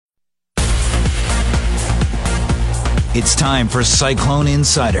It's time for Cyclone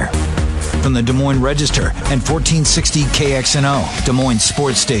Insider from the Des Moines Register and 1460 KXNO, Des Moines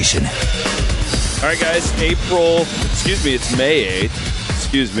Sports Station. All right, guys, it's May 8th.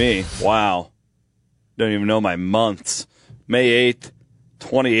 Excuse me. Wow. Don't even know my months. May 8th,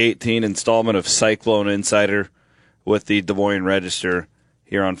 2018 installment of Cyclone Insider with the Des Moines Register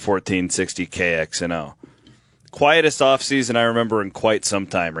here on 1460 KXNO. Quietest offseason I remember in quite some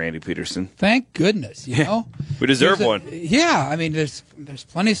time, Randy Peterson. Thank goodness, you know. We deserve one. Yeah, I mean, there's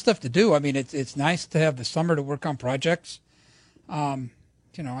plenty of stuff to do. I mean, it's nice to have the summer to work on projects. I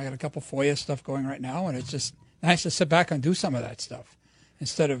got a couple FOIA stuff going right now, and it's just nice to sit back and do some of that stuff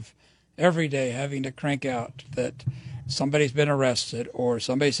instead of every day having to crank out that somebody's been arrested or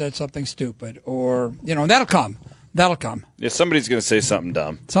somebody said something stupid or, that'll come. That'll come. Yeah, somebody's going to say something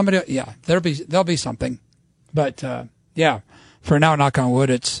dumb. There'll be something. But, for now, knock on wood,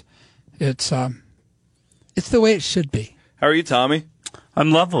 it's the way it should be. How are you, Tommy?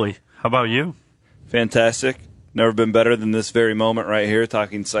 I'm lovely. How about you? Fantastic. Never been better than this very moment right here,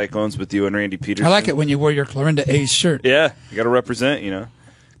 talking Cyclones with you and Randy Peterson. I like it when you wear your Clarinda A's shirt. Yeah, you got to represent,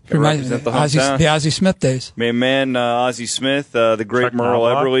 Represent the hometown. The Ozzie Smith days. Man, Ozzie Smith, the great Chuck Merle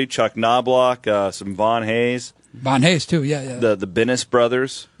Knobloch. Eberle, Chuck Knobloch, some Von Hayes. Von Hayes, too, yeah. The Bennis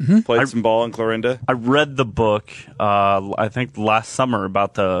brothers played some ball in Clarinda. I read the book, I think last summer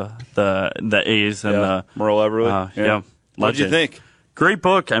about the A's and the Merle Eberle. yeah. What'd you think? Great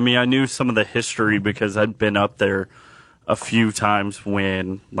book. I mean, I knew some of the history because I'd been up there a few times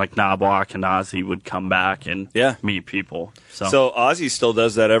when like Knobloch and Ozzie would come back and meet people. So Ozzie still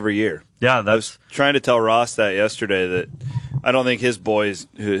does that every year. Yeah, I was trying to tell Ross that yesterday that I don't think his boy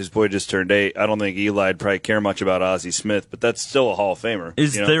just turned 8. I don't think Eli'd probably care much about Ozzie Smith, but that's still a Hall of Famer.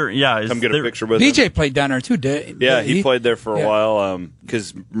 Come get a picture with him. BJ played down there too, did Yeah, he played there for a while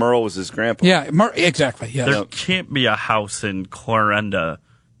because Merle was his grandpa. Yeah, exactly. Yeah. There can't be a house in Clarinda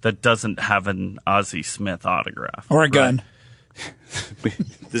that doesn't have an Ozzie Smith autograph. Or a gun.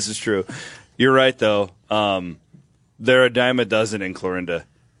 This is true. You're right, though. There are a dime a dozen in Clarinda.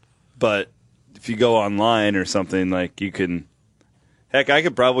 But if you go online or something, like you can... Heck, I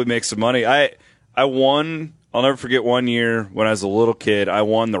could probably make some money. I won... I'll never forget one year when I was a little kid, I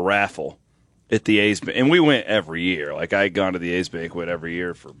won the raffle at the A's. And we went every year. Like, I had gone to the A's banquet every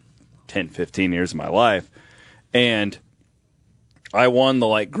year for 10, 15 years of my life. And I won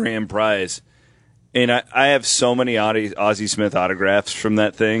the, grand prize. And I have so many Ozzie Smith autographs from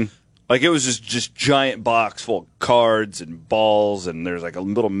that thing. Like, it was just giant box full of cards and balls, and there's, a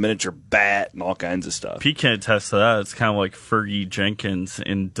little miniature bat and all kinds of stuff. Pete can attest to that. It's kind of like Fergie Jenkins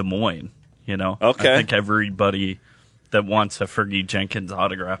in Des Moines, Okay. I think everybody that wants a Fergie Jenkins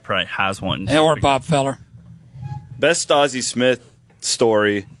autograph probably has one. Or Bob Feller. Best Ozzie Smith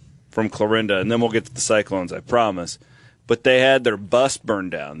story from Clarinda, and then we'll get to the Cyclones, I promise. But they had their bus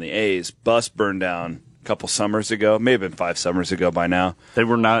burned down, the A's bus burned down a couple summers ago, maybe 5 summers ago by now. They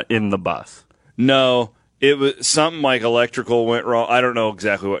were not in the bus. No, it was something like electrical went wrong. I don't know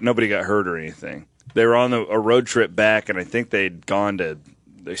exactly what. Nobody got hurt or anything. They were on a road trip back, and I think they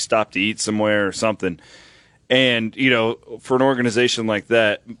stopped to eat somewhere or something. And, for an organization like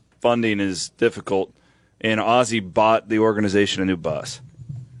that, funding is difficult. And Ozzie bought the organization a new bus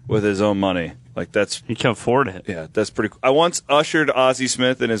with his own money. He can afford it. Yeah, that's pretty cool. I once ushered Ozzie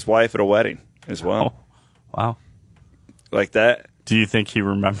Smith and his wife at a wedding as well. Oh, wow. Like that. Do you think he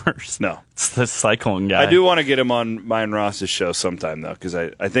remembers? No. It's the Cyclone guy. I do want to get him on mine Ross's show sometime, though, because I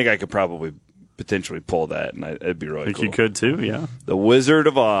think I could probably potentially pull that, and it'd be really I think cool. you could, too, yeah. The Wizard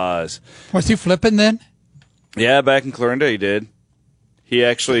of Oz. Was he flipping then? Yeah, back in Clarinda he did. He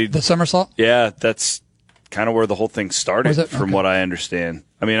actually... The somersault? Yeah, that's kind of where the whole thing started, from what I understand.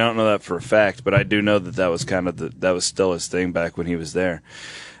 I mean, I don't know that for a fact, but I do know that was kind of that was still his thing back when he was there.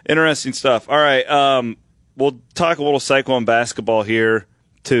 Interesting stuff. All right, we'll talk a little Cyclone basketball here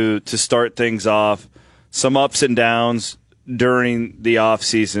to start things off. Some ups and downs during the off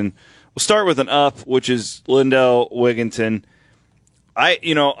season. We'll start with an up, which is Lindell Wigginton.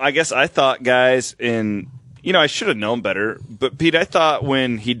 I guess I thought guys I should have known better, but Pete, I thought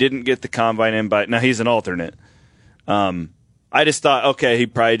when he didn't get the combine invite, now he's an alternate. I just thought, okay, he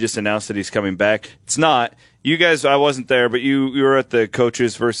probably just announced that he's coming back. It's not. You guys, I wasn't there, but you were at the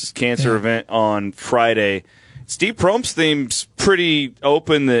Coaches versus Cancer event on Friday. Steve Prohm seems pretty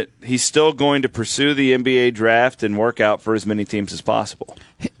open that he's still going to pursue the NBA draft and work out for as many teams as possible.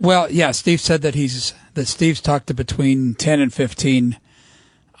 Well, yeah, Steve said that Steve's talked to between 10 and 15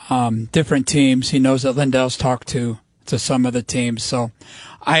 different teams. He knows that Lindell's talked to some of the teams. So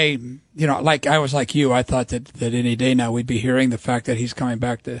I was like you, I thought that any day now we'd be hearing the fact that he's coming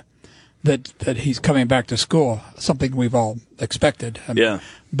back to that he's coming back to school, something we've all expected.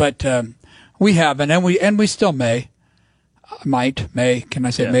 But we haven't, and we still may. Can I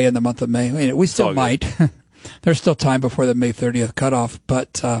say may in the month of May? I mean, we still might. There's still time before the May 30th cutoff,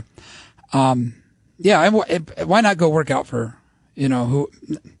 but why not go work out for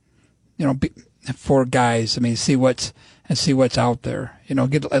for guys? I mean, see what's out there.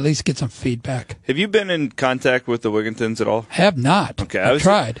 At least get some feedback. Have you been in contact with the Wigginton's at all? Have not. Okay, I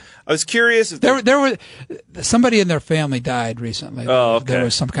tried. I was curious if there was somebody in their family died recently. Oh, okay. There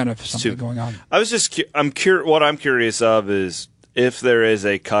was some kind of something going on. I was just what I'm curious of is if there is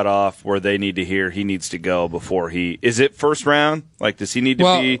a cutoff where they need to hear he needs to go before is it first round? Like, does he need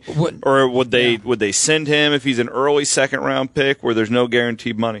to be, or would they send him if he's an early second round pick where there's no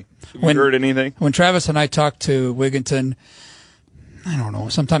guaranteed money? Have you heard anything? When Travis and I talked to Wigginton, I don't know,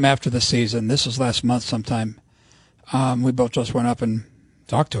 sometime after the season, this was last month sometime, we both just went up and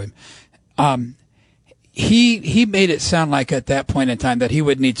talked to him. He made it sound like at that point in time that he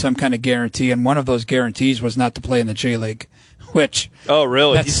would need some kind of guarantee, and one of those guarantees was not to play in the G League. Oh,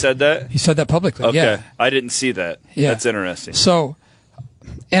 really? He said that? He said that publicly, okay. Yeah. I didn't see that. Yeah. That's interesting. So,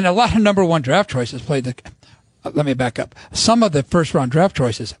 and a lot of number one draft choices played let me back up. Some of the first round draft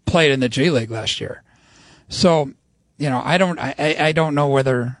choices played in the G League last year. So, I don't know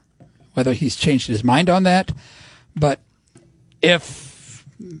whether he's changed his mind on that, but if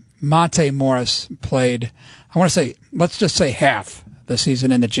Monte Morris played, let's just say half the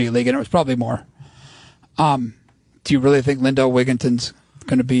season in the G League, and it was probably more. Do you really think Lindell Wigginton's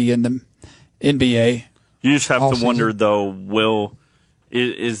going to be in the NBA? You just have to wonder, though,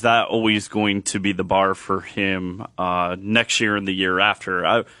 is that always going to be the bar for him next year and the year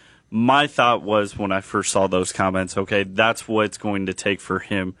after? My thought was when I first saw those comments, okay, that's what it's going to take for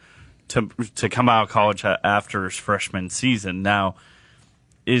him to come out of college after his freshman season. Now,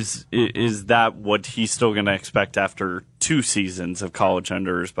 is that what he's still going to expect after 2 seasons of college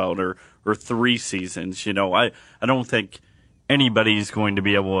under his belt or 3 seasons? I don't think anybody's going to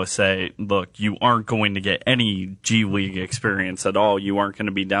be able to say, look, you aren't going to get any G League experience at all. You aren't going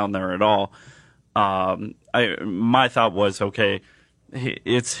to be down there at all. My thought was, okay,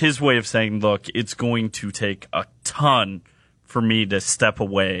 it's his way of saying, look, it's going to take a ton for me to step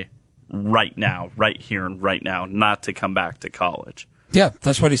away right now, right here and right now, not to come back to college. Yeah,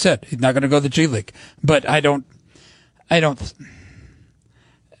 that's what he said. He's not going to go to the G League. But I don't.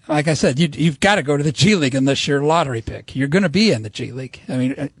 Like I said, you've got to go to the G League unless you're a lottery pick. You're going to be in the G League. I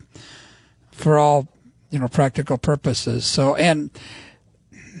mean, for all practical purposes. So, and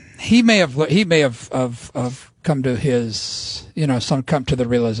he may have come to his come to the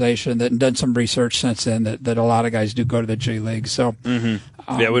realization that and done some research since then that a lot of guys do go to the G League. So. Mm-hmm.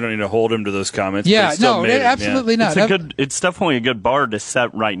 We don't need to hold him to those comments. Yeah, no, absolutely not. It's definitely a good bar to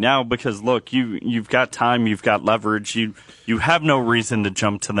set right now because look, you've got time, you've got leverage, you have no reason to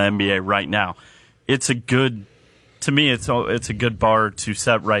jump to the NBA right now. It's a good bar to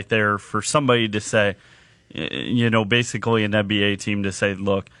set right there for somebody to say, basically an NBA team to say,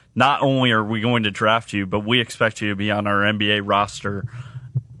 look, not only are we going to draft you, but we expect you to be on our NBA roster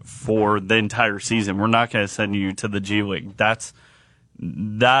for the entire season. We're not going to send you to the G League.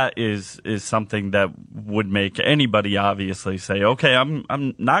 That is something that would make anybody obviously say, okay,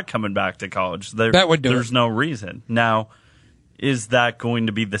 I'm not coming back to college. There's no reason. Now, is that going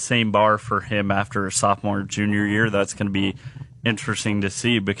to be the same bar for him after a sophomore, junior year? That's going to be interesting to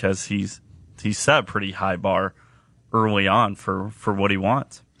see because he's set a pretty high bar early on for what he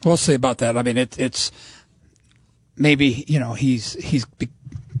wants. We'll see about that. I mean, it's maybe he'll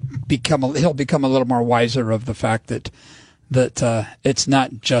become a little more wiser of the fact that it's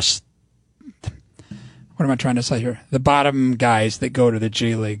not just, what am I trying to say here? The bottom guys that go to the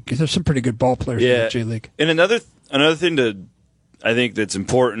G League. Because there's some pretty good ball players in the G League. And another thing I think that's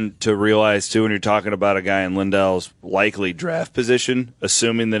important to realize too when you're talking about a guy in Lindell's likely draft position,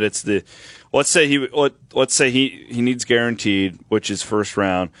 assuming that it's let's say he needs guaranteed, which is first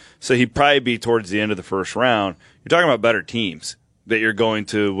round. So he'd probably be towards the end of the first round. You're talking about better teams that you're going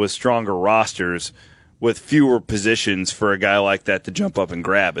to with stronger rosters, with fewer positions for a guy like that to jump up and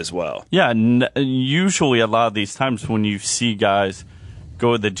grab as well. Yeah, usually a lot of these times when you see guys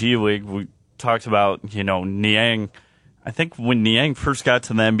go to the G League, we talked about, Niang. I think when Niang first got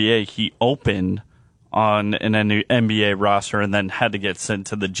to the NBA, he opened on an NBA roster and then had to get sent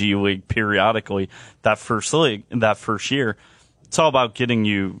to the G League periodically that first year. It's all about getting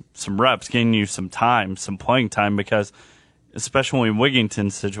you some reps, getting you some time, some playing time, because especially in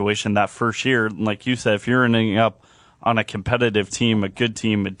Wigginton's situation, that first year, like you said, if you're ending up on a competitive team, a good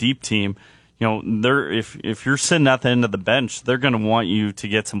team, a deep team, if you're sitting at the end of the bench, they're going to want you to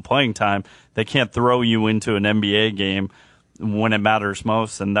get some playing time. They can't throw you into an NBA game when it matters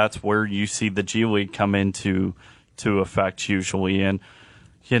most, and that's where you see the G League come into effect usually. And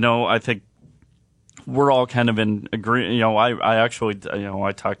I think we're all kind of in agreement.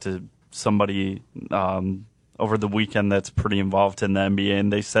 I talked to somebody over the weekend that's pretty involved in the NBA,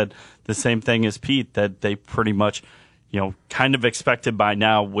 and they said the same thing as Pete, that they pretty much kind of expected by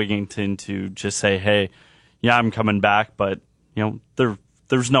now Wigginton to just say, hey, yeah, I'm coming back, but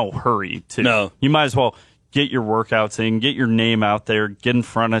there's no hurry to. No. You might as well get your workouts in, get your name out there, get in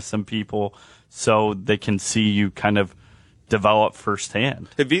front of some people so they can see you kind of develop firsthand.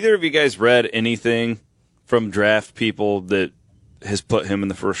 Have either of you guys read anything from draft people that has put him in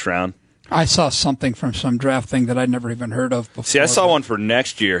the first round? I saw something from some draft thing that I'd never even heard of before. See, I saw one for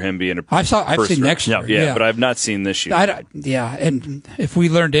next year, him being a I've seen next year. Yeah, but I've not seen this year. And if we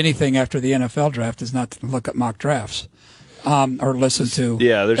learned anything after the NFL draft, is not to look at mock drafts or listen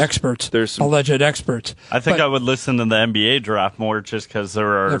to experts, alleged experts. I think I would listen to the NBA draft more just because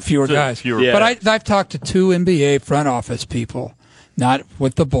there are fewer guys. Yeah. But I've talked to 2 NBA front office people, not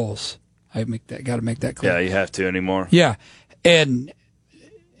with the Bulls. Got to make that clear. Yeah, you have to anymore. Yeah, and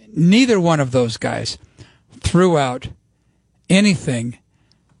neither one of those guys threw out anything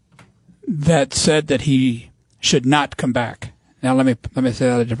that said that he should not come back. Now let me say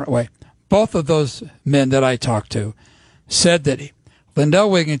that a different way. Both of those men that I talked to said that Lindell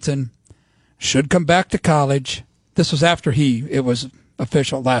Wigginton should come back to college. This was after it was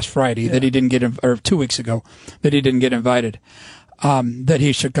official last Friday that he didn't get, or 2 weeks ago, that he didn't get invited. That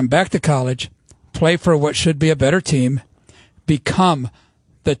he should come back to college, play for what should be a better team, become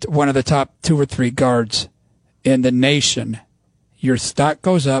one of the top 2 or 3 guards in the nation. Your stock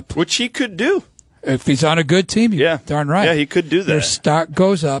goes up. Which he could do. If he's on a good team, you're darn right. Yeah, he could do that. Your stock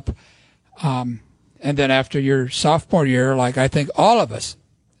goes up. And then after your sophomore year, like I think all of us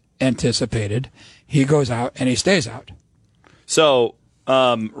anticipated, he goes out and he stays out. So,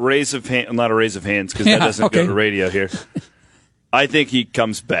 raise of hand, not a raise of hands because that doesn't go to radio here. I think he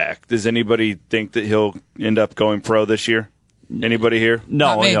comes back. Does anybody think that he'll end up going pro this year? Anybody here?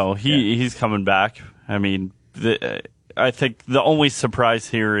 No. He's coming back. I mean, I think the only surprise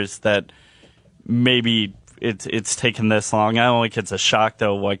here is that maybe it's taken this long. I don't think it's a shock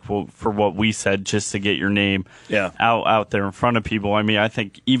though, like for what we said, just to get your name out there in front of people. I mean, I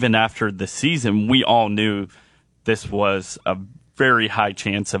think even after the season, we all knew this was a very high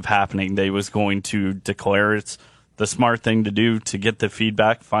chance of happening. They was going to declare. It's the smart thing to do to get the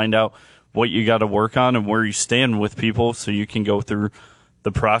feedback, find out what you got to work on and where you stand with people so you can go through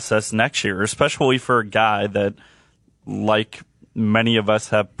the process next year, especially for a guy that, like many of us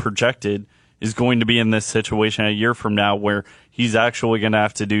have projected, is going to be in this situation a year from now where he's actually going to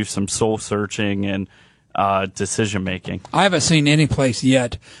have to do some soul searching and decision making. I haven't seen any place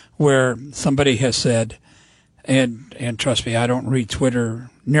yet where somebody has said, and trust me, I don't read Twitter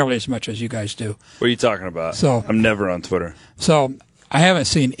nearly as much as you guys do. What are you talking about? So I'm never on Twitter. So I haven't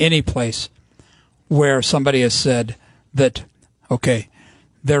seen any place where somebody has said that, okay,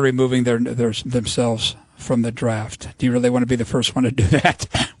 they're removing themselves from the draft. Do you really want to be the first one to do that?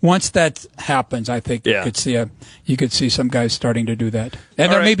 Once that happens, I think you could see some guys starting to do that.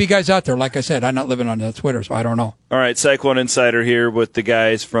 And there may be guys out there, like I said, I'm not living on Twitter, so I don't know. All right, Cyclone Insider here with the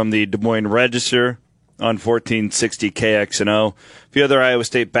guys from the Des Moines Register on 1460 KXNO. A few other Iowa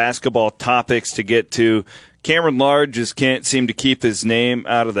State basketball topics to get to. Cameron Lard just can't seem to keep his name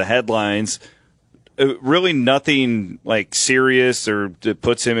out of the headlines. Really nothing like serious or that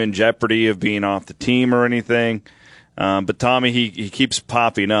puts him in jeopardy of being off the team or anything. But Tommy, he keeps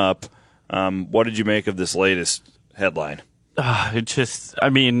popping up. What did you make of this latest headline?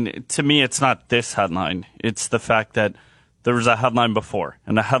 To me, it's not this headline. It's the fact that there was a headline before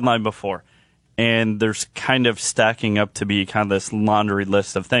and a headline before. And there's kind of stacking up to be kind of this laundry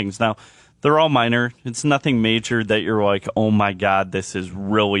list of things. Now, they're all minor. It's nothing major that you're like, oh my God, this is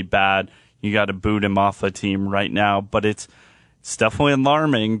really bad. You got to boot him off a team right now. But it's definitely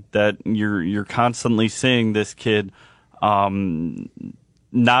alarming that you're constantly seeing this kid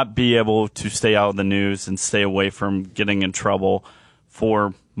not be able to stay out of the news and stay away from getting in trouble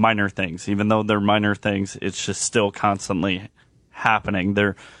for minor things. Even though they're minor things, it's just still constantly happening.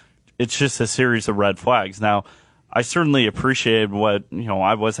 It's just a series of red flags. Now, I certainly appreciated what,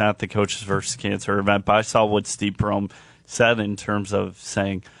 I wasn't at the Coaches vs. Cancer event, but I saw what Steve Prohm said in terms of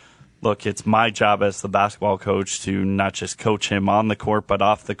saying, look, it's my job as the basketball coach to not just coach him on the court, but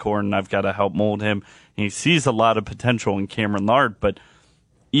off the court, and I've got to help mold him. And he sees a lot of potential in Cameron Lard, but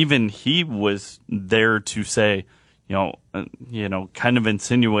even he was there to say, kind of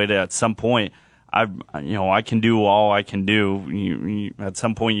insinuated at some point, I can do all I can do. At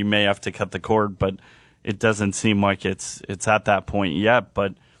some point, you may have to cut the cord, but it doesn't seem like it's at that point yet.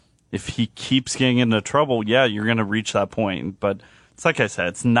 But if he keeps getting into trouble, yeah, you're going to reach that point. But it's like I said,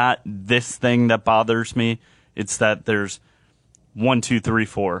 it's not this thing that bothers me. It's that there's 1, 2, 3,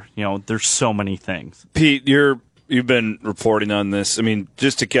 4. There's so many things. Pete, you've been reporting on this. I mean,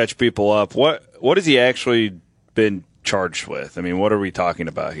 just to catch people up, what has he actually been charged with? I mean, what are we talking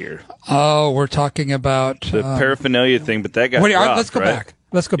about here? Oh, we're talking about the paraphernalia thing, but that got dropped, let's go right? back.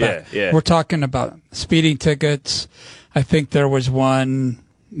 Let's go back. Yeah. We're talking about speeding tickets. I think there was one,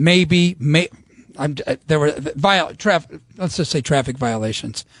 there were let's just say traffic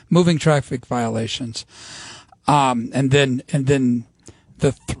violations, moving traffic violations. And then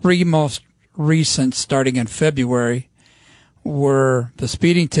the 3 most recent, starting in February, were the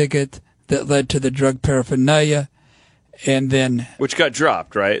speeding ticket that led to the drug paraphernalia, and then which got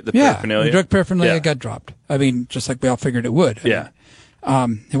dropped, right? Paraphernalia. The drug paraphernalia got dropped. I mean, just like we all figured it would. It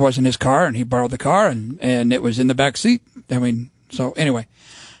wasn't his car, and he borrowed the car, and it was in the back seat. I mean, so anyway,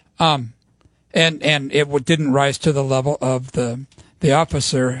 and it didn't rise to the level of the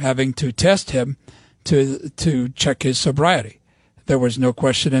officer having to test him to check his sobriety. There was no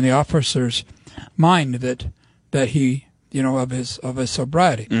question in the officer's mind that he, of his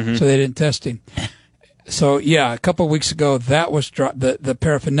sobriety. Mm-hmm. So they didn't test him. So yeah, a couple of weeks ago that was dropped. The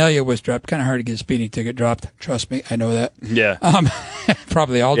paraphernalia was dropped. Kind of hard to get a speeding ticket dropped. Trust me, I know that. Yeah.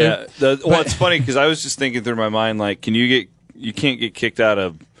 Probably all do. Yeah. It's funny because I was just thinking through my mind, like, you can't get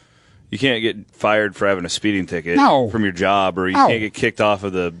fired for having a speeding ticket from your job, or you can't get kicked off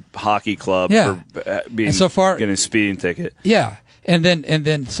of the hockey club for getting a speeding ticket. Yeah. And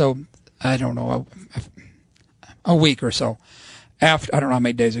then, so I don't know, a week or so after, I don't know how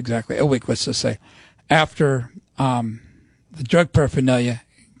many days exactly, a week, let's just say, after the drug paraphernalia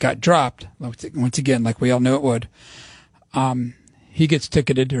got dropped, once again, like we all knew it would, he gets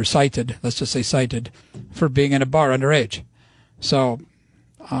ticketed or cited, let's just say cited, for being in a bar underage. So,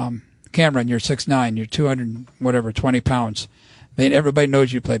 Cameron, you're 6'9", you're 20 pounds. Everybody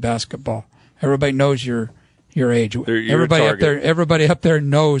knows you play basketball. Everybody knows your age. Everybody up there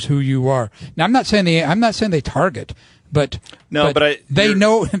knows who you are. Now, I'm not saying they target, but they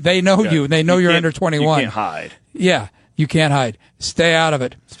know you. They know you're under 21. You can't hide. Yeah, you can't hide. Stay out of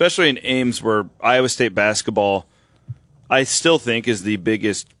it. Especially in Ames, where Iowa State basketball, I still think, is the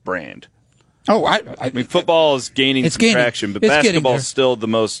biggest brand. Oh, I mean, football is gaining traction, but basketball is still the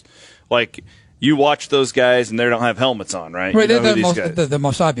most. Like, you watch those guys, and they don't have helmets on, right? Right, they're the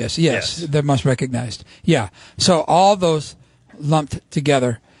most obvious. Yes, they're most recognized. Yeah. So all those lumped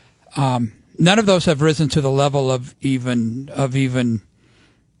together, none of those have risen to the level of even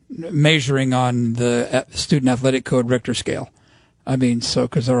measuring on the Student Athletic Code Richter scale. I mean,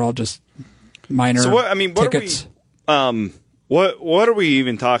 because they're all just minor. So what tickets. What are we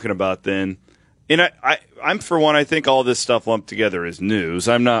even talking about then? And I'm for one, I think all this stuff lumped together is news.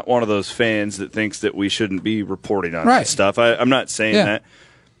 I'm not one of those fans that thinks that we shouldn't be reporting on this stuff. I'm not saying that.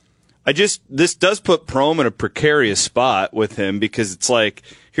 This does put Prohm in a precarious spot with him, because it's like,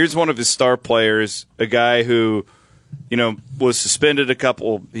 here's one of his star players, a guy who, was suspended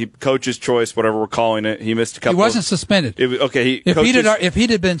coach's choice, whatever we're calling it. He missed a couple. He wasn't suspended. If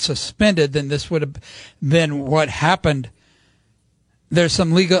he'd been suspended, then this would have been what happened. There's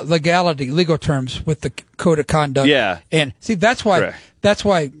some legal terms with the code of conduct. Yeah. And see, that's why, Correct. That's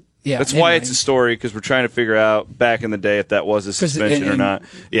why it's a story, because we're trying to figure out back in the day if that was a suspension or not.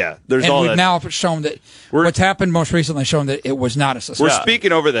 Yeah. We've now shown that what's happened most recently shown that it was not a suspension. We're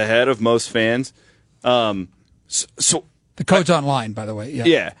speaking over the head of most fans. So the code's online, by the way. Yeah.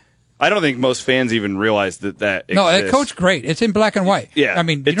 Yeah. I don't think most fans even realize that exists. No, that code's great. It's in black and white. Yeah. I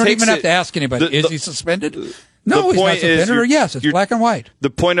mean, you don't even have to ask anybody, is he suspended? No, he's not suspended, yes, it's black and white.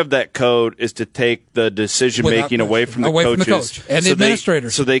 The point of that code is to take the decision-making away from the coaches. And the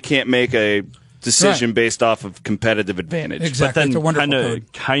administrators. So they can't make a decision based off of competitive advantage. Exactly. But then it's a wonderful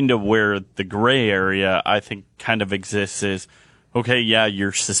code. Kind of where the gray area, I think, kind of exists is, okay, yeah,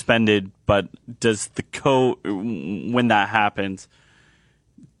 you're suspended, but does the code, when that happens,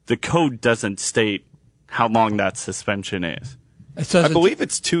 the code doesn't state how long that suspension is. I believe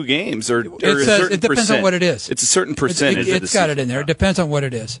it's 2 games, or a certain it depends percent. On what it is. It's a certain percentage. It's got it in there. It depends on what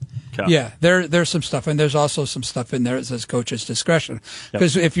it is. Okay. Yeah, there's some stuff, and there's also some stuff in there that says coach's discretion.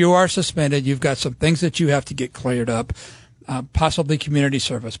 Because if you are suspended, you've got some things that you have to get cleared up, possibly community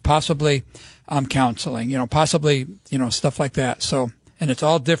service, possibly counseling, possibly stuff like that. So, and it's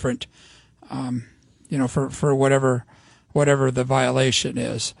all different, for whatever the violation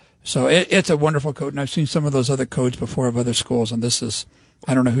is. So it's a wonderful coat, and I've seen some of those other codes before of other schools, and this is,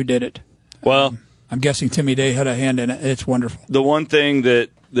 I don't know who did it. Well, I'm guessing Timmy Day had a hand in it. It's wonderful. The one thing that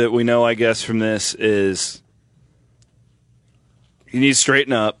we know, I guess, from this is he needs to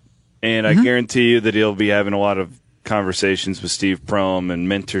straighten up, and I guarantee you that he'll be having a lot of conversations with Steve Prohm and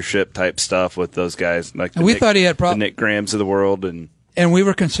mentorship type stuff with those guys, like thought he had the Nick Grahams of the world, and we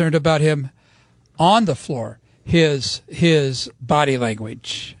were concerned about him on the floor, his body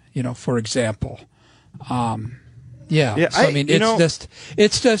language, for example.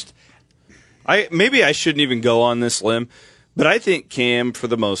 It's just. Maybe I shouldn't even go on this limb, but I think Cam, for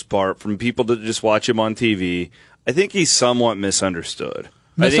the most part, from people that just watch him on TV, I think he's somewhat misunderstood.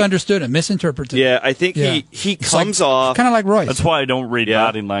 And misinterpreted. Yeah, I think he comes off kind of like Royce. That's why I don't read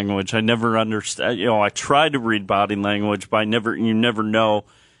body language. I never understand. I try to read body language, but you never know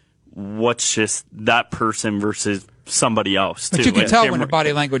what's just that person versus somebody else. But you can tell when the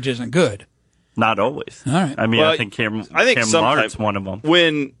body language isn't good. Not always. All right. I mean, I think Cam Lart's one of them.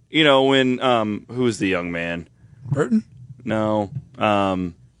 When who was the young man? Burton? No.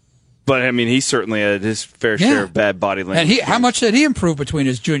 But I mean, he certainly had his fair share of bad body language. And how much did he improve between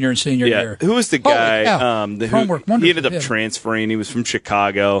his junior and senior year? Who was the guy? He ended up transferring. He was from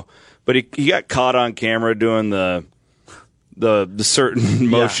Chicago, but he got caught on camera doing the certain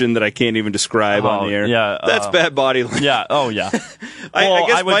motion that I can't even describe on the air. Yeah, that's bad body language. Yeah. Oh yeah. I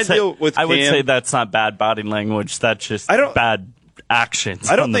guess my deal with Cam, I would say that's not bad body language. That's just bad actions.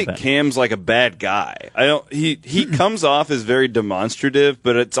 I don't think Cam's like a bad guy. He comes off as very demonstrative,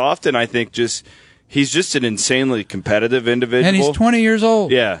 but it's often, I think, he's just an insanely competitive individual. And he's 20 years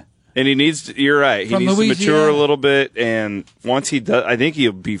old. Yeah. And you're right. He needs to mature a little bit, and once he does, I think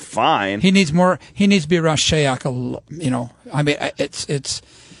he'll be fine. He needs more. He needs to be around Shayak. I mean, it's.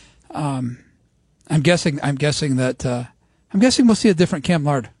 I'm guessing we'll see a different Cam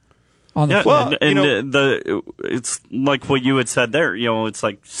Lard on the floor. Well, it's like what you had said there. It's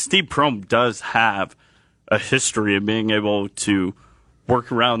like Steve Prohm does have a history of being able to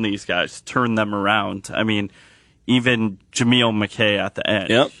work around these guys, turn them around. I mean, even Jameel McKay at the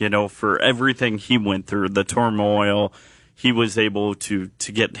end, for everything he went through, the turmoil, he was able to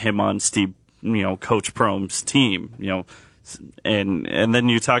get him on Coach Prohm's team, and then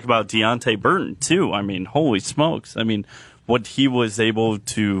you talk about Deontay Burton too. I mean, holy smokes. I mean, what he was able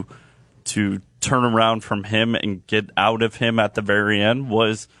to turn around from him and get out of him at the very end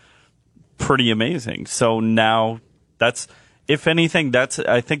was pretty amazing. So now if anything,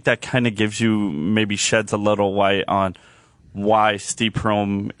 I think that kind of gives you, maybe sheds a little light on why Steve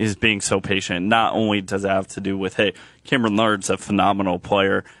Prohm is being so patient. Not only does it have to do with, hey, Cameron Lard's a phenomenal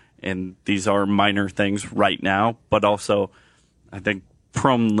player, and these are minor things right now, but also I think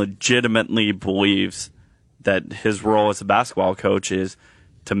Prohm legitimately believes that his role as a basketball coach is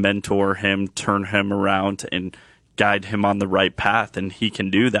to mentor him, turn him around, and guide him on the right path, and he can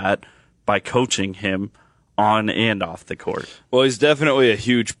do that by coaching him on and off the court. Well, he's definitely a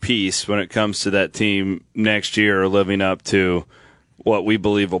huge piece when it comes to that team next year, living up to what we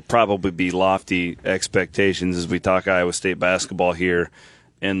believe will probably be lofty expectations as we talk Iowa State basketball here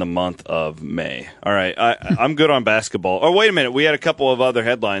in the month of May. All right, I'm good on basketball. Oh, wait a minute. We had a couple of other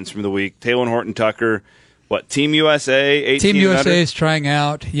headlines from the week. Taylor Horton-Tucker, Team USA, 18 Team USA is trying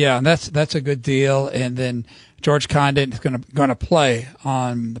out. Yeah, and that's a good deal. And then George Condon is going to play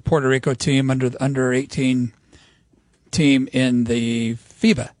on the Puerto Rico team, under 18 team in the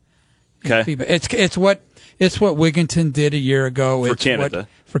FIBA. Okay. It's what Wigginton did a year ago. For Canada.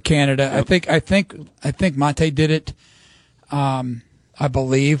 For Canada. Yep. I think Monte did it. I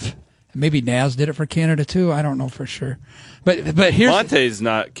believe maybe Naz did it for Canada too. I don't know for sure. But here's Monte's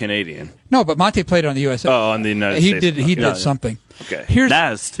not Canadian. No, but Monte played on the USA. Oh, on the United States. He did something. Okay. Here's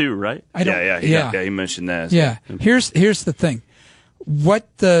Naz too, right? He mentioned Naz. Yeah. Here's the thing. What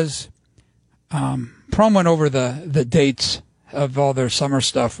does Prohm went over the dates of all their summer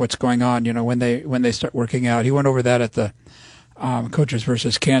stuff, what's going on, when they start working out. He went over that at the Coaches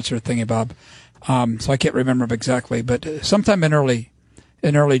versus Cancer thingy, Bob. So I can't remember them exactly, but sometime in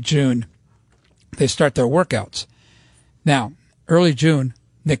early June, they start their workouts. Now, early June,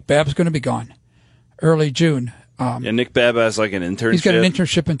 Nick Babb's going to be gone. Early June. Nick Babb has like an internship. He's got an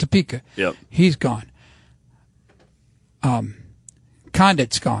internship in Topeka. Yep. He's gone.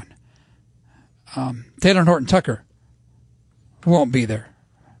 Condit's gone. Taylor Horton-Tucker won't be there.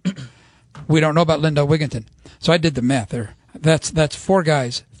 We don't know about Lindell Wigginton. So I did the math there. That's 3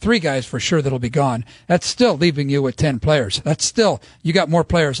 guys for sure that'll be gone. That's still leaving you with 10 players. That's still, you got more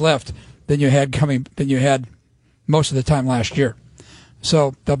players left than you had most of the time last year.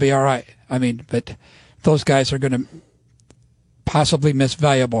 So they'll be all right. I mean, but those guys are going to possibly miss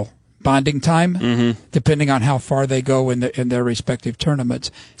valuable bonding time, depending on how far they go in their respective tournaments.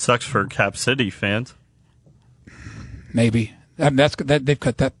 Sucks for Cap City fans. Maybe. I mean, they've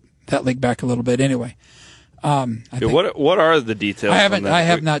cut that league back a little bit anyway. What are the details? I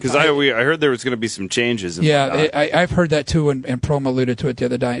have not. Because I heard there was going to be some changes. I've heard that too, and Prom alluded to it the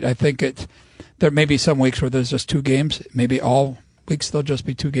other night. I think there may be some weeks where there's just 2 games. Maybe all weeks there'll just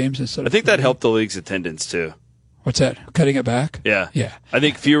be 2 games instead. I think that helped the league's attendance too. What's that? Cutting it back? Yeah. Yeah. I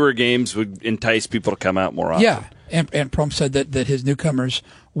think fewer games would entice people to come out more often. Yeah. And Prom said that his newcomers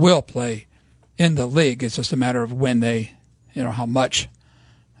will play in the league. It's just a matter of when how much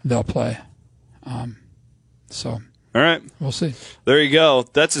they'll play. So. All right. We'll see. There you go.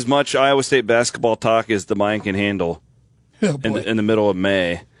 That's as much Iowa State basketball talk as the mind can handle in the middle of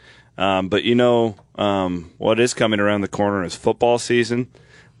May. But what is coming around the corner is football season.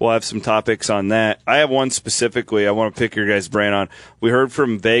 We'll have some topics on that. I have one specifically I want to pick your guys' brain on. We heard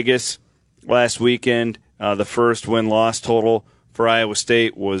from Vegas last weekend. The first win-loss total for Iowa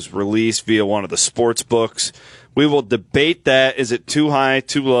State was released via one of the sports books. We will debate that. Is it too high,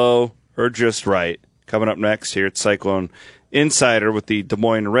 too low, or just right? Coming up next here at Cyclone Insider with the Des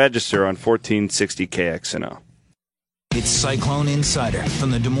Moines Register on 1460 KXNO. It's Cyclone Insider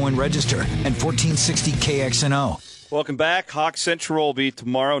from the Des Moines Register and 1460 KXNO. Welcome back. Hawk Central will be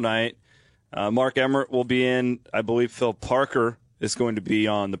tomorrow night. Mark Emmert will be in. I believe Phil Parker is going to be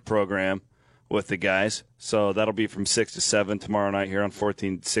on the program with the guys. So that'll be from 6 to 7 tomorrow night here on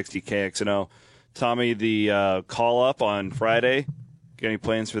 1460 KXNO. Tommy, the call-up on Friday, got any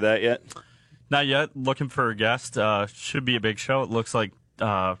plans for that yet? Not yet. Looking for a guest. Should be a big show. It looks like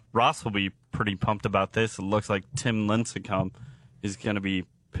Ross will be pretty pumped about this. It looks like Tim Lincecum is going to be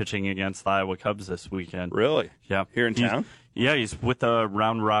pitching against the Iowa Cubs this weekend. Really? Yeah. Here in town? He's with the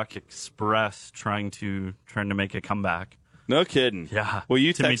Round Rock Express trying to make a comeback. No kidding. Yeah. Will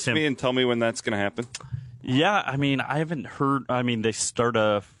you text me and tell me when that's going to happen? Yeah, I mean, I haven't heard. I mean, they start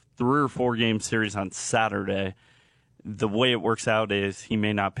a 3 or 4 game series on Saturday. The way it works out is he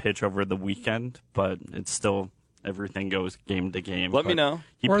may not pitch over the weekend, but it's still everything goes game to game. Let me know.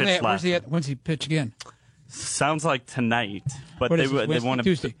 Where's he at? When's he pitch again? Sounds like tonight, but they want to.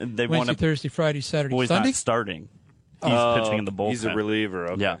 Tuesday. They Wednesday, want to. Thursday, Friday, Saturday, Well, he's Sunday. not starting. He's pitching in the bullpen. He's a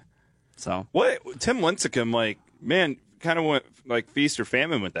reliever. Okay. Yeah. So what? Tim Lincecum, kind of went like feast or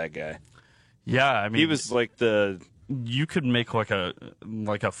famine with that guy. Yeah, I mean, he was like you could make like a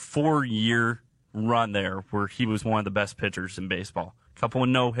 4-year run there where he was one of the best pitchers in baseball. A couple of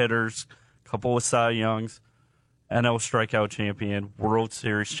no-hitters, a couple of Cy Youngs, NL strikeout champion, World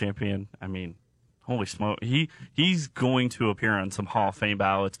Series champion. I mean, holy smoke. He's going to appear on some Hall of Fame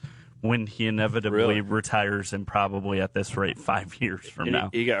ballots when he inevitably retires in probably at this rate 5 years from now.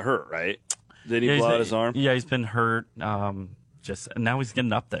 He got hurt, right? Did he blow out his arm? Yeah, he's been hurt. And now he's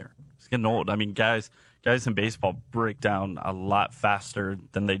getting up there. He's getting old. I mean, guys in baseball break down a lot faster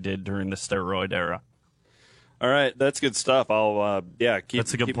than they did during the steroid era. All right, that's good stuff. I'll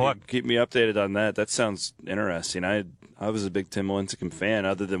that's a good plug. Keep me updated on that. That sounds interesting. I was a big Tim Lincecum fan,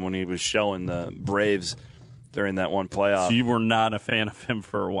 other than when he was showing the Braves during that one playoff. So you were not a fan of him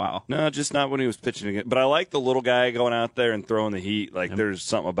for a while? No, just not when he was pitching again. But I like the little guy going out there and throwing the heat. There's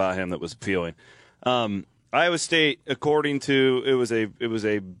something about him that was appealing. Iowa State, according to it was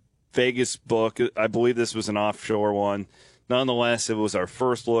a Vegas book. I believe this was an offshore one. Nonetheless, it was our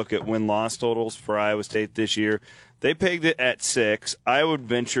first look at win-loss totals for Iowa State this year. They pegged it at 6. I would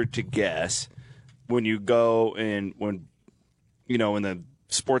venture to guess when you go and when the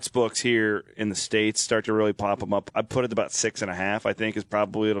sports books here in the States start to really pop them up, I put it about 6.5. I think is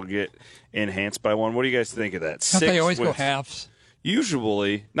probably it'll get enhanced by 1. What do you guys think of that? They always go halves.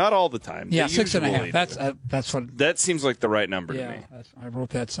 Usually, not all the time. Yeah, 6.5. That's what. That seems like the right number to me. I wrote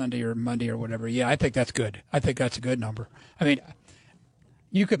that Sunday or Monday or whatever. Yeah, I think that's good. I think that's a good number. I mean,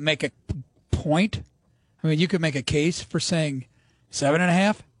 you could make a point. I mean, you could make a case for saying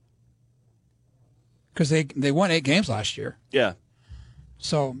 7.5 because they won 8 games last year. Yeah.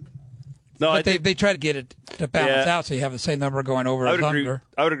 So. No, but they try to get it to balance out so you have the same number going over as under.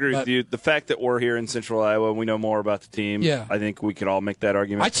 I would agree with you. The fact that we're here in Central Iowa and we know more about the team, I think we could all make that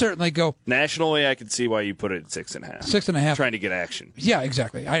argument. I'd certainly go. Nationally, I could see why you put it at 6.5. 6.5. Trying to get action. Yeah,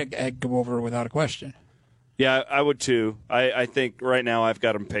 exactly. I'd go over without a question. Yeah, I would too. I think right now I've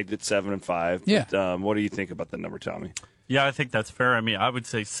got them pegged at 7 and 5. Yeah. But, what do you think about the number, Tommy? Yeah, I think that's fair. I mean, I would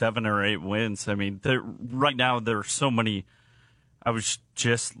say 7 or 8 wins. I mean, right now there are so many. I was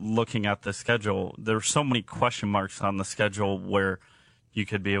just looking at the schedule. There are so many question marks on the schedule where you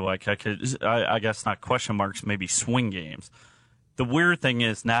could be like, I guess not question marks, maybe swing games. The weird thing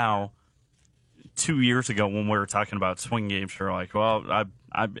is now 2 years ago when we were talking about swing games, you're like, well,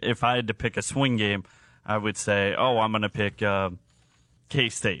 if I had to pick a swing game, I would say, I'm going to pick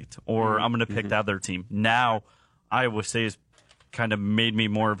K-State, or I'm going to pick the other team. Now, Iowa State has kind of made me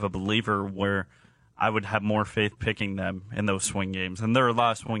more of a believer where I would have more faith picking them in those swing games. And there are a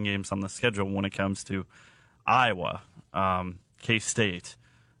lot of swing games on the schedule when it comes to Iowa, K-State.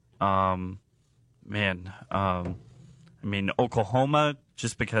 Oklahoma,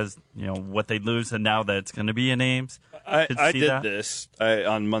 just because, what they lose, and now that it's going to be in Ames. I did this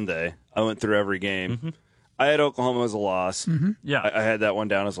on Monday. I went through every game. Mm-hmm. I had Oklahoma as a loss. Mm-hmm. Yeah. I had that one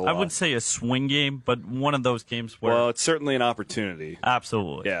down as a loss. I would say a swing game, but one of those games where... Well, it's certainly an opportunity.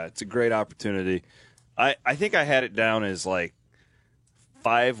 Absolutely. Yeah, it's a great opportunity. I think I had it down as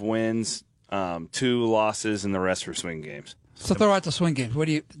 5 wins, 2 losses, and the rest were swing games. So throw out the swing games. What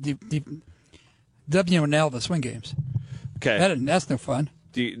do you WNL the swing games? Okay. That's no fun.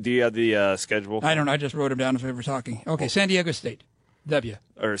 Do you have the schedule? I don't know. I just wrote them down if we were talking. Okay, San Diego State. W.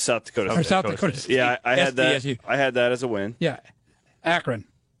 Or South Dakota State. Or South Dakota State. Yeah, I had that. I had that as a win. Yeah. Akron.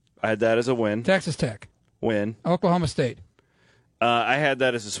 I had that as a win. Texas Tech. Win. Oklahoma State. I had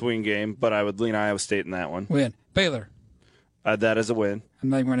that as a swing game, but I would lean Iowa State in that one. Win. Baylor. I had that as a win. I'm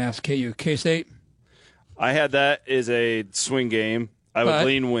not even going to ask KU. K-State. I had that as a swing game. I would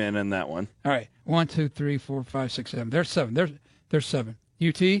lean win in that one. All right. 1, 2, 3, 4, 5, 6, 7. There's 7. There's 7.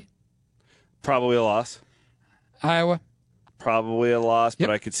 UT. Probably a loss. Iowa. Probably a loss,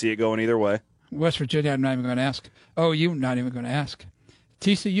 but I could see it going either way. West Virginia, I'm not even going to ask. OU, not even going to ask.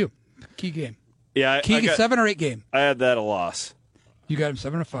 TCU, key game. Yeah, key 7 or 8 game. I had that a loss. You got him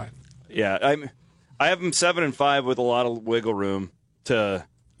 7 or 5. Yeah, I have him 7 and 5 with a lot of wiggle room to.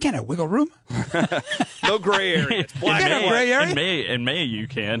 Can't have wiggle room. No gray area. It's black. Can't have gray area. In May you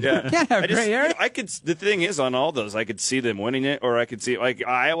can. Yeah. Can't have gray area. The thing is, on all those, I could see them winning it, or I could see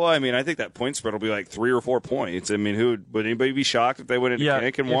Iowa. I mean, I think that point spread will be 3 or 4 points. I mean, would anybody be shocked if they went into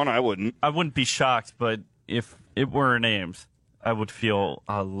Kinnick and won? I wouldn't. I wouldn't be shocked, but if it were in Ames, I would feel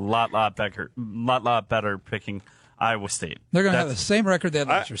a lot better picking Iowa State. They're going to have the same record they had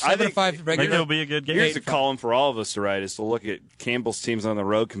last year. 7-5 regular. It'll be a good game. Here's a column for all of us to write: is to look at Campbell's teams on the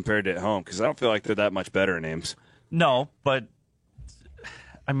road compared to at home, because I don't feel like they're that much better in Ames. No, but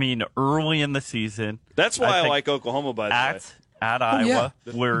I mean, early in the season. That's why I like Oklahoma. By the way, at Iowa,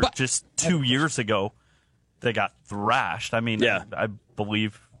 where just 2 years ago they got thrashed. I mean, I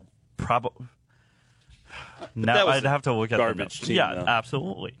believe probably. Now I'd have to look at garbage team. Yeah,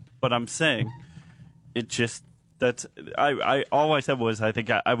 absolutely. But I'm saying it just. I all I said was I think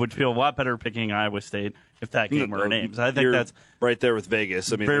I would feel a lot better picking Iowa State if that game were in Ames. I think that's right there with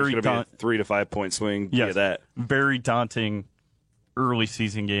Vegas. I mean, there's going to be a 3 to 5 point swing. Yes, that very daunting early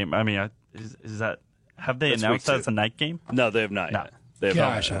season game. I mean, is that have they announced that it's a night game? No, they have not yet. They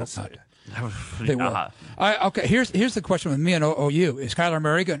have not. They will. Okay, here's the question with me and OU: is Kyler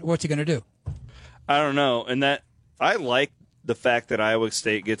Murray good? What's he going to do? I don't know, and that I like the fact that Iowa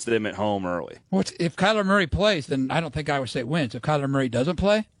State gets them at home early. If Kyler Murray plays, then I don't think Iowa State wins. If Kyler Murray doesn't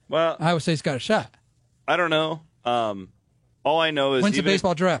play, well, Iowa State's got a shot. I don't know. All I know is when's the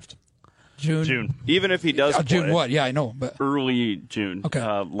baseball draft? June. Even if he does play. June what? Yeah, I know. But early June. Okay.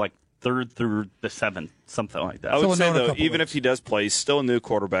 3rd through the 7th, something like that. I would say, though, even if he does play, he's still a new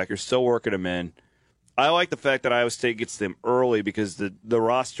quarterback. You're still working him in. I like the fact that Iowa State gets them early because the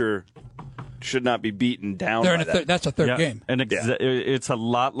roster should not be beaten down. That's a third game. And it's a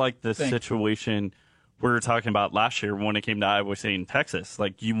lot like the situation we were talking about last year when it came to Iowa State and Texas.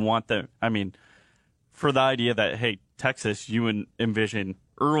 You want them, I mean, for the idea that, hey, Texas, you envision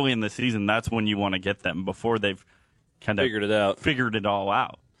early in the season, that's when you want to get them before they've kind of figured it all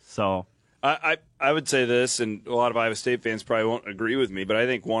out. So I would say this, and a lot of Iowa State fans probably won't agree with me, but I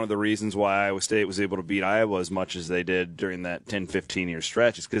think one of the reasons why Iowa State was able to beat Iowa as much as they did during that 10, 15-year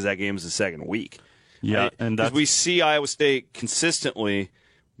stretch is because that game was the second week. Yeah, right? And we see Iowa State consistently,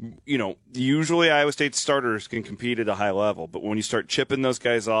 usually Iowa State starters can compete at a high level, but when you start chipping those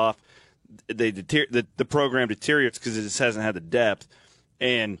guys off, the program deteriorates because it just hasn't had the depth,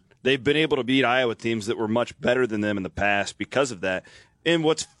 and they've been able to beat Iowa teams that were much better than them in the past because of that. And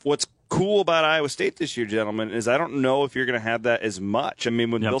what's cool about Iowa State this year, gentlemen, is I don't know if you're going to have that as much. I mean,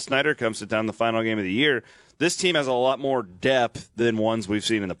 when Bill Snyder comes to town the final game of the year, this team has a lot more depth than ones we've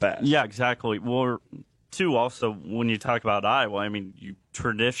seen in the past. Yeah, exactly. Well, too, also, when you talk about Iowa, I mean, you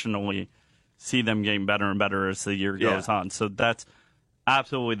traditionally see them getting better and better as the year goes on. So that's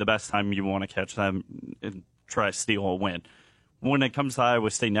absolutely the best time you want to catch them and try to steal a win. When it comes to Iowa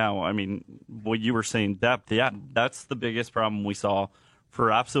State now, I mean, what you were saying, depth, that's the biggest problem we saw for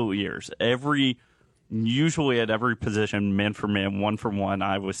absolute years. Usually at every position, man for man, 1-for-1,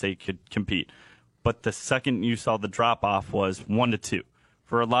 Iowa State could compete. but the second you saw the drop-off was 1-2.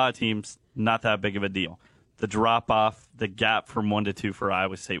 For a lot of teams, not that big of a deal. The drop-off, the gap from 1-2 for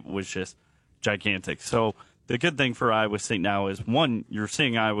Iowa State was just gigantic. So the good thing for Iowa State now is, one, you're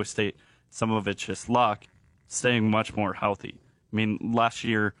seeing Iowa State, some of it's just luck, staying much more healthy. I mean, last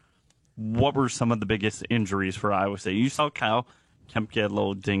year, what were some of the biggest injuries for Iowa State? You saw Kyle Kemp get a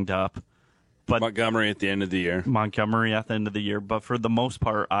little dinged up. But Montgomery at the end of the year. But for the most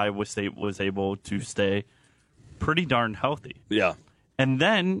part, Iowa State was able to stay pretty darn healthy. Yeah. And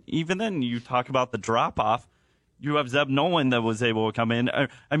then, even then, you talk about the drop-off. You have Zeb Nolan that was able to come in.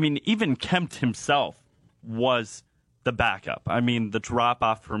 I mean, even Kemp himself was the backup. I mean, the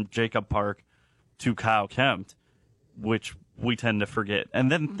drop-off from Jacob Park to Kyle Kemp, which we tend to forget.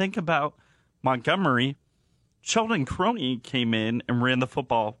 And then think about Montgomery. Sheldon Croney came in and ran the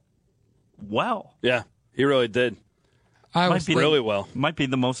football well. Yeah, he really did. Might be really well. Might be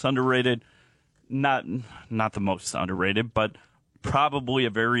the most underrated, not the most underrated, but probably a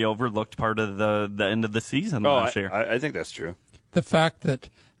very overlooked part of the end of the season last year. I think that's true. The fact that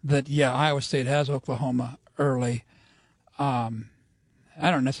Iowa State has Oklahoma early, I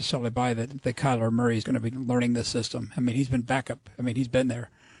don't necessarily buy that Kyler Murray is going to be learning this system. I mean, he's been backup. I mean, he's been there.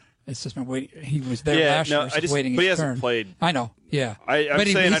 It's just been waiting. He was there last year, just waiting but his he turn. hasn't played. I know, yeah. But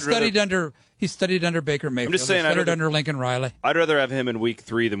he studied under Baker Mayfield. I'm just saying, he studied under Lincoln Riley. I'd rather have him in week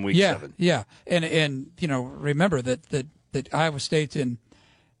 3 than week 7. Yeah, and remember that Iowa State's in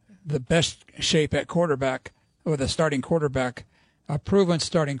the best shape at quarterback with a starting quarterback, a proven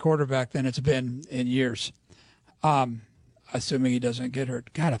starting quarterback than it's been in years. Assuming he doesn't get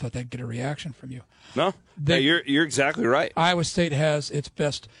hurt. God, I thought that'd get a reaction from you. No, you're exactly right. Iowa State has its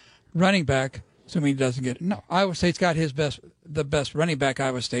best running back, assuming he doesn't get it. No, Iowa State's got the best running back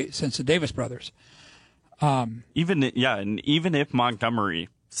Iowa State since the Davis brothers. Even if Montgomery,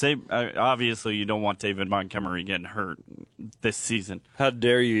 obviously you don't want David Montgomery getting hurt this season. How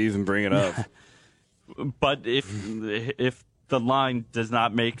dare you even bring it up? But if the line does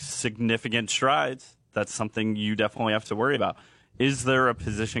not make significant strides, that's something you definitely have to worry about. Is there a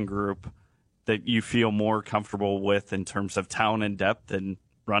position group that you feel more comfortable with in terms of talent and depth than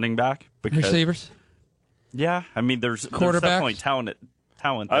running back? Because, receivers? Yeah, I mean, there's definitely talent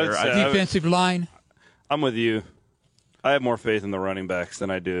there. Defensive line? I'm with you. I have more faith in the running backs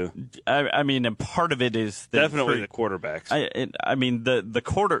than I do. I mean, and part of it is definitely the quarterbacks. I mean, the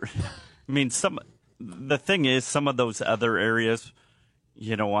quarter. I mean, the thing is, some of those other areas,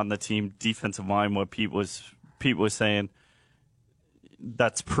 on the team, defensive line, what Pete was saying,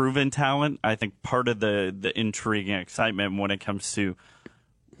 that's proven talent. I think part of the intrigue and excitement when it comes to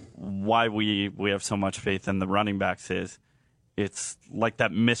why we have so much faith in the running backs is it's like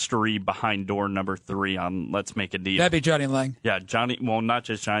that mystery behind door number 3 on Let's Make a Deal. That'd be Johnny Lang. Yeah, well, not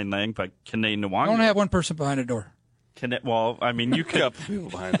just Johnny Lang, but Kene Nwangwu. I only have one person behind a door. Well, I mean, you could have people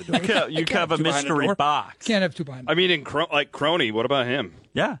behind the door. You could have a mystery box. Can't have 2 behind the door. I mean, Croney, what about him?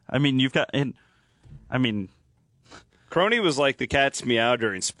 Yeah, I mean, Croney was like the cat's meow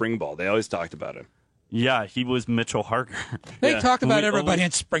during spring ball. They always talked about him. Yeah, he was Mitchell Harker. They talk about everybody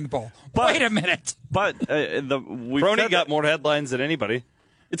in spring ball. Wait a minute. But Croney got more headlines than anybody.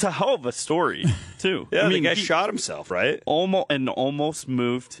 It's a hell of a story, too. Yeah, the guy shot himself, right? Almost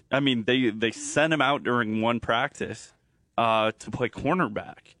moved. I mean, they sent him out during one practice to play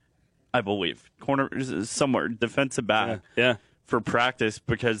cornerback, I believe. Somewhere, defensive back. Yeah. For practice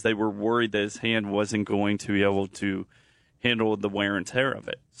because they were worried that his hand wasn't going to be able to handle the wear and tear of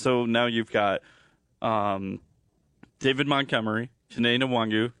it. So now you've got David Montgomery, Kene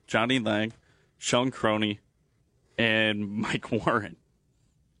Nwangwu, Johnny Lang, Sean Croney, and Mike Warren.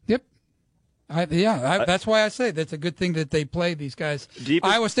 Yep. That's why I say that's a good thing that they play these guys.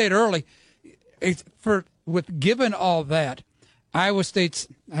 Iowa State early. Given all that, Iowa State's,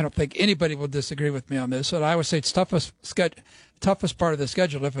 I don't think anybody will disagree with me on this, but Iowa State's toughest part of the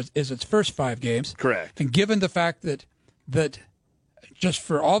schedule is its first 5 games. Correct. And given the fact that just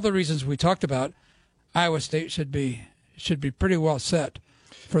for all the reasons we talked about, Iowa State should be pretty well set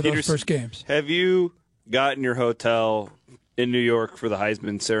for those first games. Have you gotten your hotel in New York for the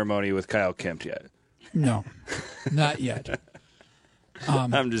Heisman ceremony with Kyle Kemp yet? No, not yet.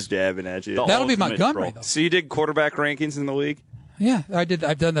 I'm just jabbing at you. That'll be Montgomery, though. So you did quarterback rankings in the league? Yeah, I did.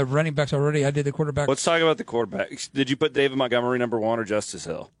 I've done the running backs already. I did the quarterbacks. Let's talk about the quarterbacks. Did you put David Montgomery number 1 or Justice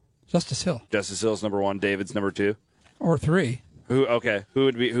Hill? Justice Hill. Justice Hill's number 1. David's number 2. Or 3. Who? Okay. Who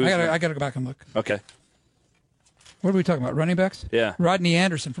would be? I got to go back and look. Okay. What are we talking about? Running backs? Yeah. Rodney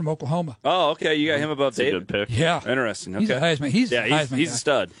Anderson from Oklahoma. Oh, okay. You got him above David. Good pick. Yeah. Interesting. Okay. He's a Heisman. He's a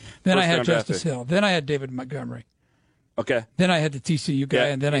stud. Then First I had round draft Justice pick. Hill. Then I had David Montgomery. Okay. Then I had the TCU guy,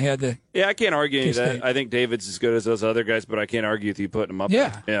 and then I had the I can't argue any of that. K-State. I think David's as good as those other guys, but I can't argue with you putting him up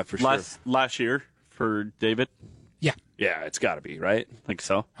Yeah. there. Yeah, for sure. Last year for David, yeah. Yeah, it's got to be, right? I think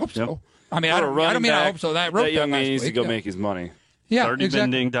so. Hope so. Yep. I mean, I don't mean I hope so. That young man last needs to week, go yeah. make his money. Yeah, Already exactly.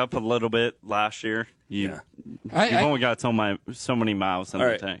 been dinged up a little bit last year. You've only got so many miles in All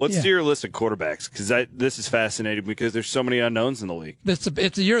the right, tank. let's do your list of quarterbacks because this is fascinating because there's so many unknowns in the league. It's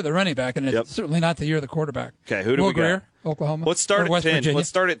the year of the running back, and it's Yep. certainly not the year of the quarterback. Okay, who do Will we got? Grier, Oklahoma. Let's start or at West 10. Virginia. Let's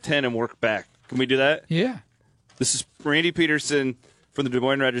start at 10 and work back. Can we do that? Yeah, This is Randy Peterson from the Des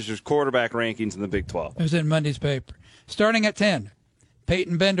Moines Register's quarterback rankings in the Big 12. it was in Monday's paper. Starting at 10,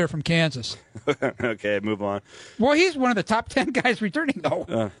 Peyton Bender from Kansas. Okay, move on. Well, he's one of the top 10 guys returning,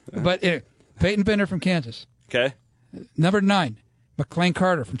 though. But Peyton Bender from Kansas. Okay. Number 9, McLean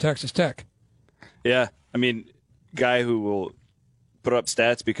Carter from Texas Tech. Yeah, I mean, guy who will put up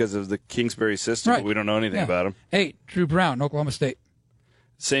stats because of the Kingsbury system, Right. but we don't know anything Yeah. about him. 8, Drew Brown, Oklahoma State.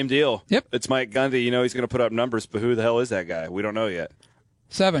 Same deal. Yep. It's Mike Gundy. You know he's going to put up numbers, but who the hell is that guy? We don't know yet.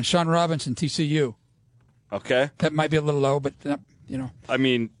 7, Sean Robinson, TCU. Okay. That might be a little low, but, I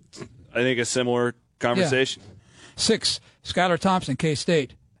mean, I think a similar conversation. 6, Skylar Thompson,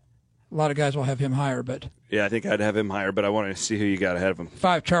 K-State. A lot of guys will have him higher, but Yeah, I think I'd have him higher, but I want to see who you got ahead of him.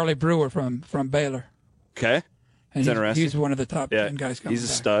 5, Charlie Brewer from Baylor. Okay. And It's interesting. He's one of the top Yeah, 10 guys coming he's a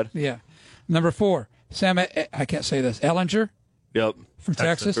back. stud. Yeah. Number 4, Sam, I can't say this, Ellinger Yep. from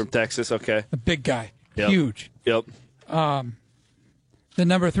Texas. From Texas, okay. A big guy. Yep. Huge. Yep. Then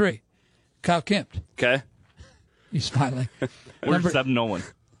number 3, Kyle Kemp. Okay. He's smiling. Where's Zeb Nolan?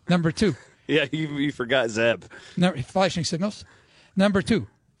 Number 2, Yeah, you forgot Zeb. flashing signals. Number 2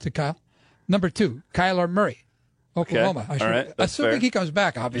 to Kyle. Number 2, Kyler Murray, Oklahoma. All right, that's assuming fair. he comes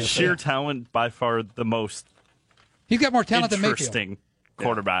back, obviously. Sheer talent, by far the most He's got more talent than Mayfield. interesting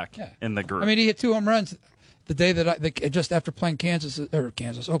quarterback in the group. I mean, he hit 2 home runs the day just after playing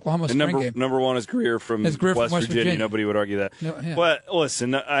Oklahoma And spring game. number one is Greer from It's Greer from West West Virginia. Virginia. Nobody would argue that. No, yeah. But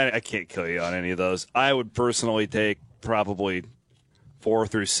listen, I can't kill you on any of those. I would personally take probably 4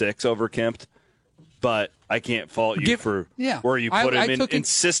 through 6 over Kempt, but I can't fault you for where you put him in. In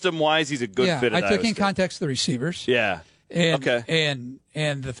system-wise, he's a good fit at I took Iowa in State. context the receivers. Yeah. And, okay.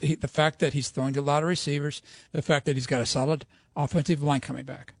 And the fact that he's throwing to a lot of receivers, the fact that he's got a solid offensive line coming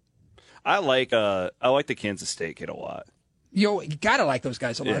back. I like the Kansas State kid a lot. You gotta like those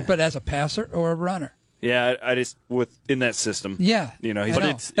guys a lot, but as a passer or a runner. Yeah, I just in that system. Yeah,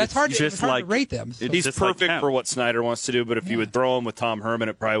 he's that's hard. just It's hard like- to rate them. So. He's just perfect like for what Snyder wants to do, but if you would throw him with Tom Herman,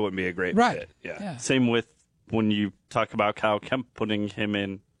 it probably wouldn't be a great Right. fit. Yeah. Same with when you talk about Kyle Kemp, putting him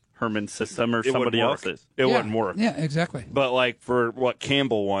in Herman's system or somebody else's. It wouldn't work. Yeah, exactly. But like for what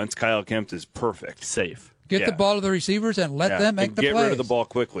Campbell wants, Kyle Kemp is perfect. Safe. Get the ball to the receivers and let them make And the get plays. rid of the ball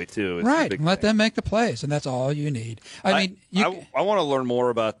quickly too. is the Right, big and let thing. them make the plays, and that's all you need. I mean, I want to learn more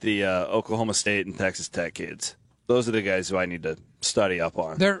about the Oklahoma State and Texas Tech kids. Those are the guys who I need to study up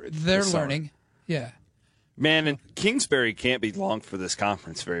on. they're this summer. learning. Yeah, Man, and Kingsbury can't be long for this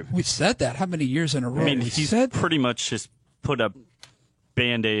conference. we said that how many years in a row? I mean, we he's said pretty much just put a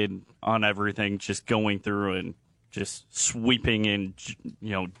Band-Aid on everything, just going through and just sweeping in,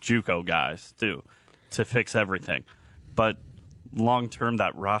 JUCO guys too, to fix everything. But long term,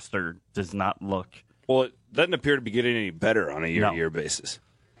 that roster does not look. Well, it doesn't appear to be getting any better on a year-to-year basis.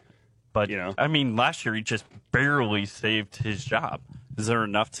 But I mean, last year he just barely saved his job. Is there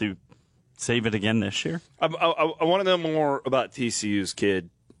enough to save it again this year? I want to know more about TCU's kid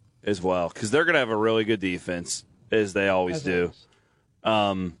as well because they're going to have a really good defense as they always do.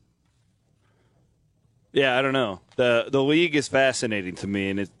 Yeah, I don't know. The league is fascinating to me,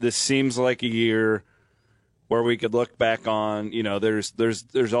 and this seems like a year where we could look back on.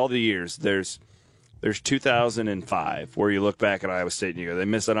 There's all the years. There's 2005 where you look back at Iowa State and you go, they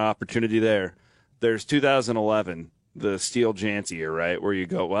missed an opportunity there. There's 2011, the Steele Jancy year, right, where you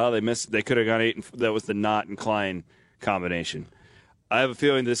go, well, they could have gone 8. That was the Knott and Klein combination. I have a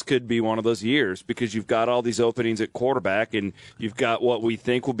feeling this could be one of those years because you've got all these openings at quarterback and you've got what we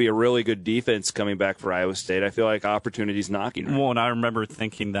think will be a really good defense coming back for Iowa State. I feel like opportunity's knocking. Right? Well, and I remember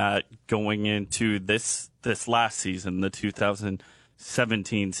thinking that going into this last season, the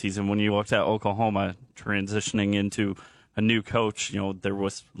 2017 season, when you looked at Oklahoma transitioning into a new coach, there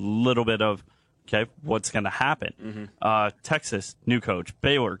was a little bit of, okay, what's going to happen? Mm-hmm. Texas, new coach.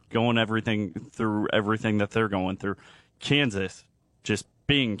 Baylor, going through everything that they're going through. Kansas, just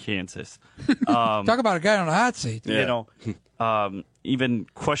being Kansas. talk about a guy on a hot seat. Yeah. Even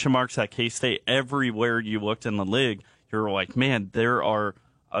question marks at K-State. Everywhere you looked in the league, you're like, man, there are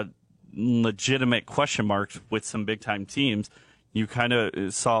legitimate question marks with some big-time teams. You kind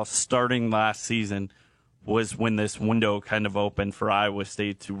of saw starting last season was when this window kind of opened for Iowa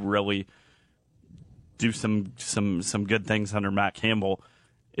State to really do some good things under Matt Campbell.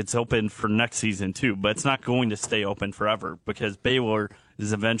 It's open for next season too, but it's not going to stay open forever because Baylor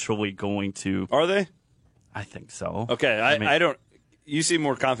is eventually going to. Are they? I think so. Okay, I don't. You seem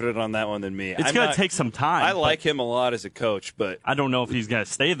more confident on that one than me. It's going to take some time. I like him a lot as a coach, but I don't know if he's going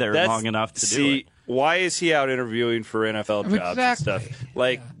to stay there long enough to do it. Why is he out interviewing for NFL jobs and stuff?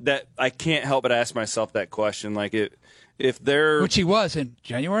 That I can't help but ask myself that question. Like if they're which he was in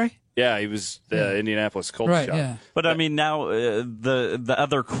January. Yeah, he was the Indianapolis Colts job. Yeah. But I mean, now the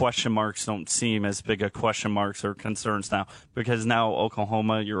other question marks don't seem as big a question marks or concerns now because now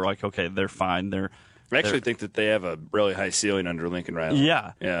Oklahoma, you're like, okay, they're fine. I actually think that they have a really high ceiling under Lincoln Riley.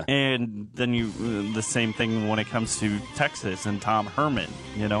 Yeah. Yeah. And then the same thing when it comes to Texas and Tom Herman,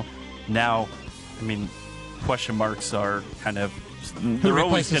 Now, I mean, question marks are kind of, they're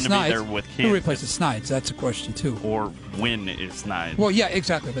always going to be there with Kansas. Who replaces Snides? That's a question, too. Or when is Snides? Well, yeah,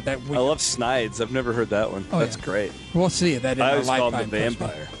 exactly. But I love Snides. I've never heard that one. That's great. We'll see that in I our always called him lifetime. the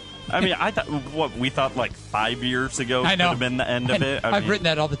vampire. I mean, I thought we thought like 5 years ago could have been the end of it. I've written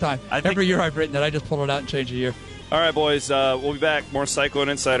that all the time. Every year I've written that. I just pull it out and change a year. All right, boys. We'll be back. More Cyclone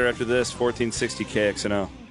Insider after this. 1460 KXNO.